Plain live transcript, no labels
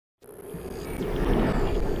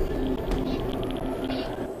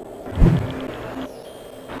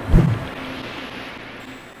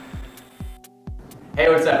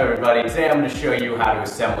Hey, what's up everybody? Today I'm going to show you how to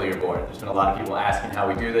assemble your board. There's been a lot of people asking how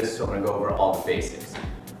we do this, so I'm going to go over all the basics.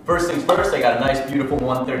 First things first, I got a nice beautiful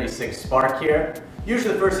 136 Spark here.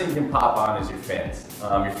 Usually the first thing you can pop on is your fins.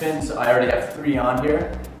 Your fins, I already have 3 on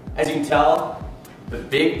here. As you can tell, the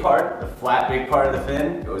big part, the flat big part of the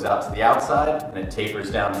fin goes out to the outside and it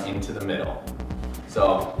tapers down into the middle.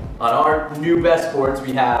 So on our new best boards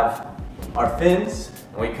we have our fins,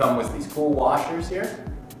 and we come with these cool washers here.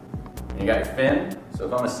 And you got your fin. So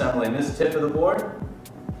if I'm assembling this tip of the board,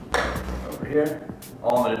 over here,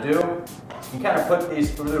 all I'm going to do, you can kind of put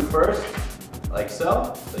these through first, like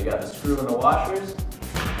so. So you got the screw and the washers.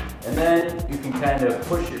 And then you can kind of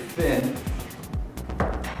push your fin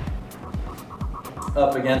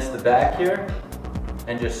up against the back here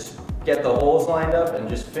and just get the holes lined up and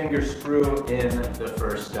just finger screw in the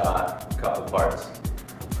first couple parts.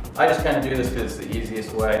 I just kind of do this because it's the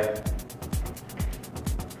easiest way.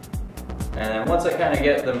 And then once I kind of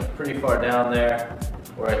get them pretty far down there,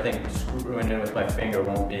 where I think screwing in with my finger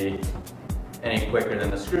won't be any quicker than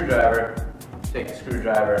the screwdriver, take the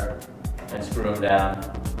screwdriver and screw them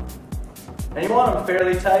down. And you want them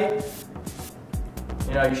fairly tight.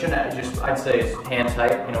 You know, you shouldn't I'd say it's hand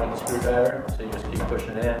tight, you know, with the screwdriver. So you just keep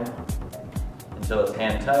pushing it in until it's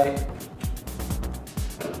hand tight.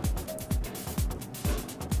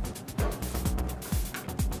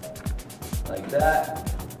 Like that.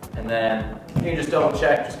 And then you can just double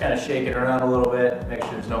check, just kind of shake it around a little bit, make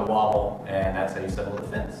sure there's no wobble, and that's how you assemble the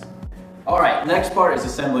fins. Alright, next part is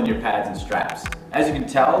assembling your pads and straps. As you can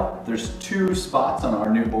tell, there's 2 spots on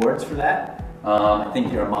our new boards for that. I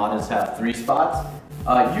think the Armadas have 3 spots.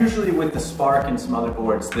 Usually with the Spark and some other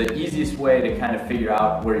boards, the easiest way to kind of figure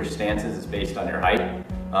out where your stance is based on your height.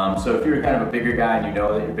 So if you're kind of a bigger guy and you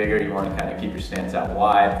know that you're bigger, you want to kind of keep your stance out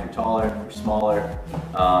wide. If you're taller, if you're smaller,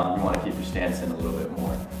 you want to keep your stance in a little bit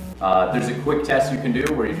more. There's a quick test you can do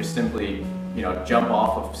where you just simply, you know, jump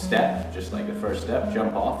off of step, just like the first step,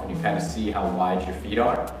 jump off, and you kind of see how wide your feet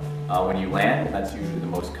are when you land, and that's usually the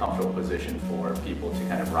most comfortable position for people to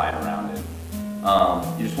kind of ride around in.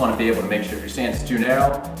 You just want to be able to make sure if your stance is too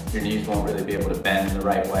narrow, your knees won't really be able to bend the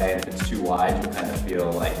right way, and if it's too wide, you'll kind of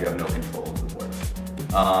feel like you have no control of the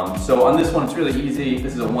board. So on this one, it's really easy.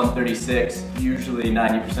 This is a 136. Usually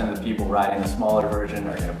 90% of the people riding the smaller version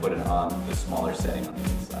are going to put it on the smaller setting on the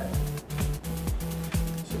inside.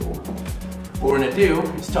 So what we're going to do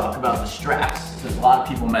is talk about the straps. There's a lot of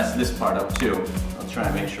people mess this part up too. I'll try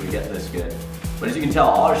and make sure we get this good. But as you can tell,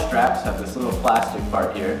 all our straps have this little plastic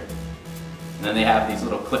part here. And then they have these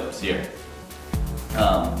little clips here.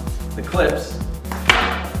 The clips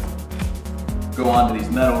go onto these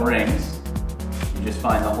metal rings. You just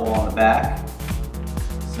find the hole on the back,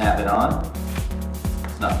 snap it on.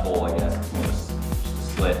 It's not a hole, I guess, it's more just a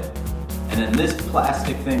slit. And then this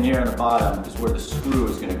plastic thing here on the bottom is where the screw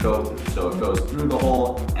is going to go through. So it goes through the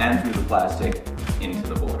hole and through the plastic into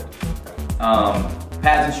the board.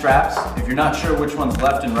 Pads and straps, if you're not sure which one's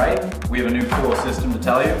left and right, we have a new cool system to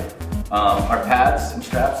tell you. Our pads and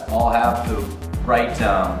straps all have the right,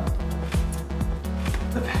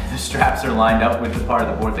 the straps are lined up with the part of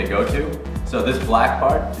the board they go to. So this black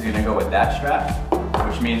part is going to go with that strap,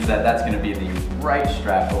 which means that that's going to be the right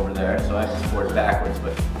strap over there. So I have this board backwards,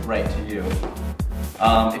 but right to you.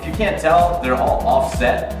 If you can't tell, they're all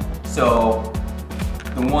offset. So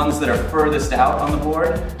the ones that are furthest out on the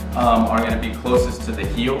board are going to be closest to the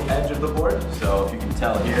heel edge of the board. So if you can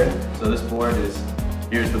tell here, so this board is,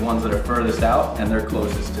 here's the ones that are furthest out, and they're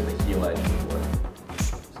closest to the heel edge of the board.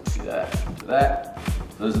 So see that, to that.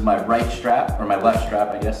 So this is my right strap, or my left strap,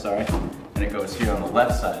 I guess, sorry. And it goes here on the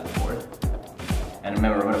left side of the board. And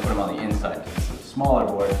remember, we're gonna put them on the inside, because it's a smaller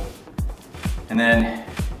board. And then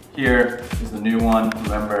here is the new one.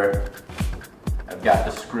 Remember, I've got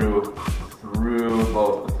the screw through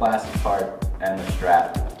both the plastic part and the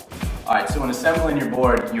strap. All right, so when assembling your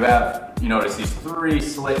board, you notice these 3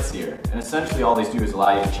 slits here. And essentially all these do is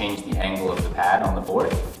allow you to change the angle of the pad on the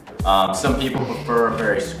board. Some people prefer a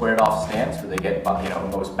very squared off stance where they get,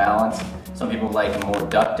 most balance. Some people like a more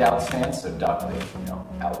ducked out stance, so ducked,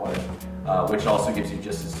 outward, which also gives you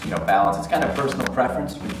just as, balance. It's kind of personal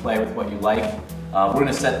preference. You can play with what you like. We're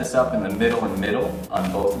gonna set this up in the middle and middle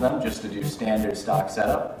on both of them just to do standard stock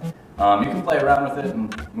setup. You can play around with it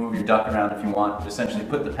and move your duck around if you want. But essentially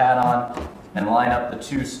put the pad on and line up the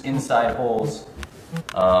 2 inside holes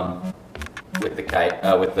with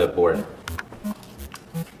the board.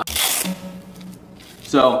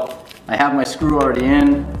 So I have my screw already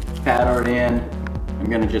in, pad already in. I'm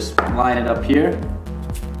gonna just line it up here,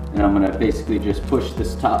 and I'm gonna basically just push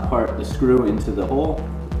this top part of the screw into the hole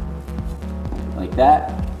like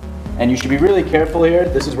that. And you should be really careful here.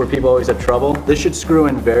 This is where people always have trouble. This should screw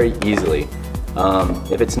in very easily.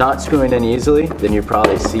 If it's not screwing in easily, then you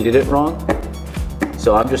probably seated it wrong.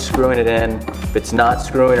 So I'm just screwing it in. If it's not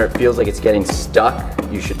screwing or it feels like it's getting stuck,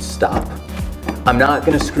 you should stop. I'm not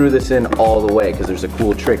gonna screw this in all the way because there's a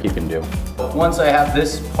cool trick you can do. But once I have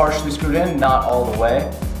this partially screwed in, not all the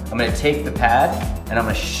way, I'm gonna take the pad and I'm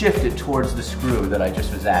gonna shift it towards the screw that I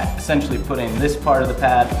just was at. Essentially putting this part of the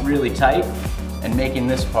pad really tight and making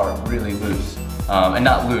this part really loose. And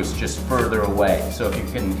not loose, just further away. So if you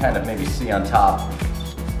can kind of maybe see on top,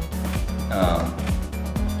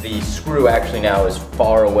 the screw actually now is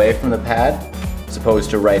far away from the pad as opposed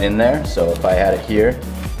to right in there. So if I had it here,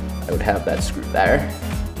 I would have that screw there.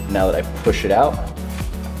 Now that I push it out,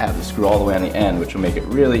 I have the screw all the way on the end, which will make it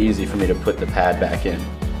really easy for me to put the pad back in.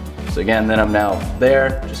 So again, then I'm now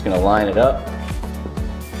there, just gonna line it up.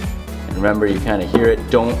 And remember, you kind of hear it.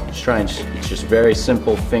 Don't try and, it's just very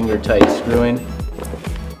simple finger tight screwing.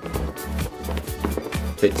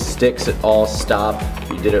 If it sticks at all, stop.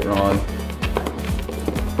 You did it wrong.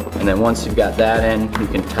 And then once you've got that in, you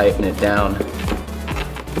can tighten it down to,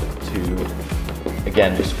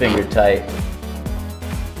 again, just finger tight.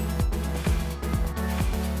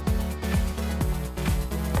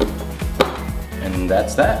 And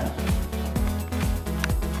that's that.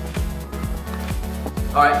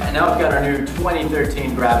 All right, and now we've got our new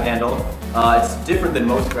 2013 grab handle. It's different than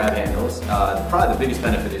most grab handles. Probably the biggest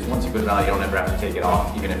benefit is once you put it on, you don't ever have to take it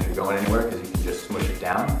off, even if you're going anywhere, because you can just smush it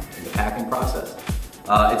down in the packing process.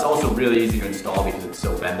 It's also really easy to install because it's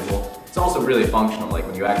so bendable. It's also really functional. Like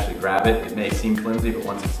when you actually grab it, it may seem flimsy, but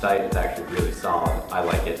once it's tight, it's actually really solid. I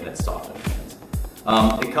like it, and it's soft in the hands.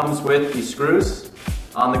 It comes with these screws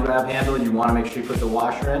on the grab handle. You want to make sure you put the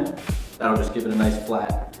washer in. That'll just give it a nice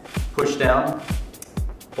flat push down.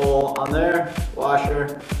 Pull on there,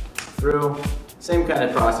 washer, through. Same kind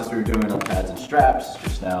of process we were doing on pads and straps,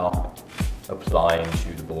 just now applying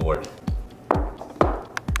to the board.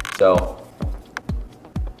 So,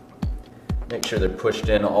 make sure they're pushed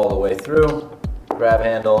in all the way through. Grab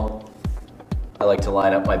handle. I like to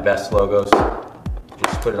line up my best logos.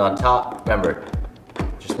 Just put it on top. Remember,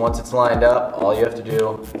 just once it's lined up, all you have to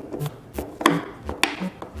do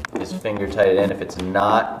is finger tight it in. If it's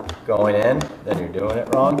not going in, then you're doing it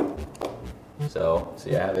wrong. So,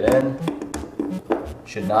 see, I have it in.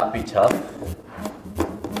 Should not be tough.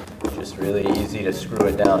 Just really easy to screw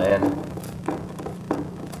it down in.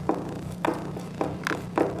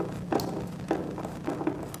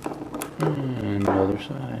 And the other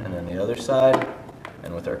side. And then the other side.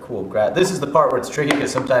 And with our cool grab. This is the part where it's tricky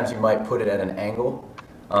because sometimes you might put it at an angle.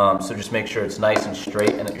 So just make sure it's nice and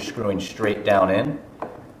straight and that you're screwing straight down in.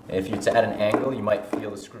 If it's at an angle, you might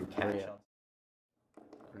feel the screw catch.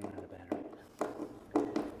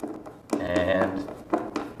 And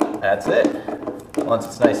that's it. Once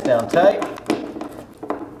it's nice down tight,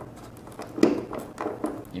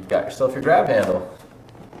 you've got yourself your grab handle.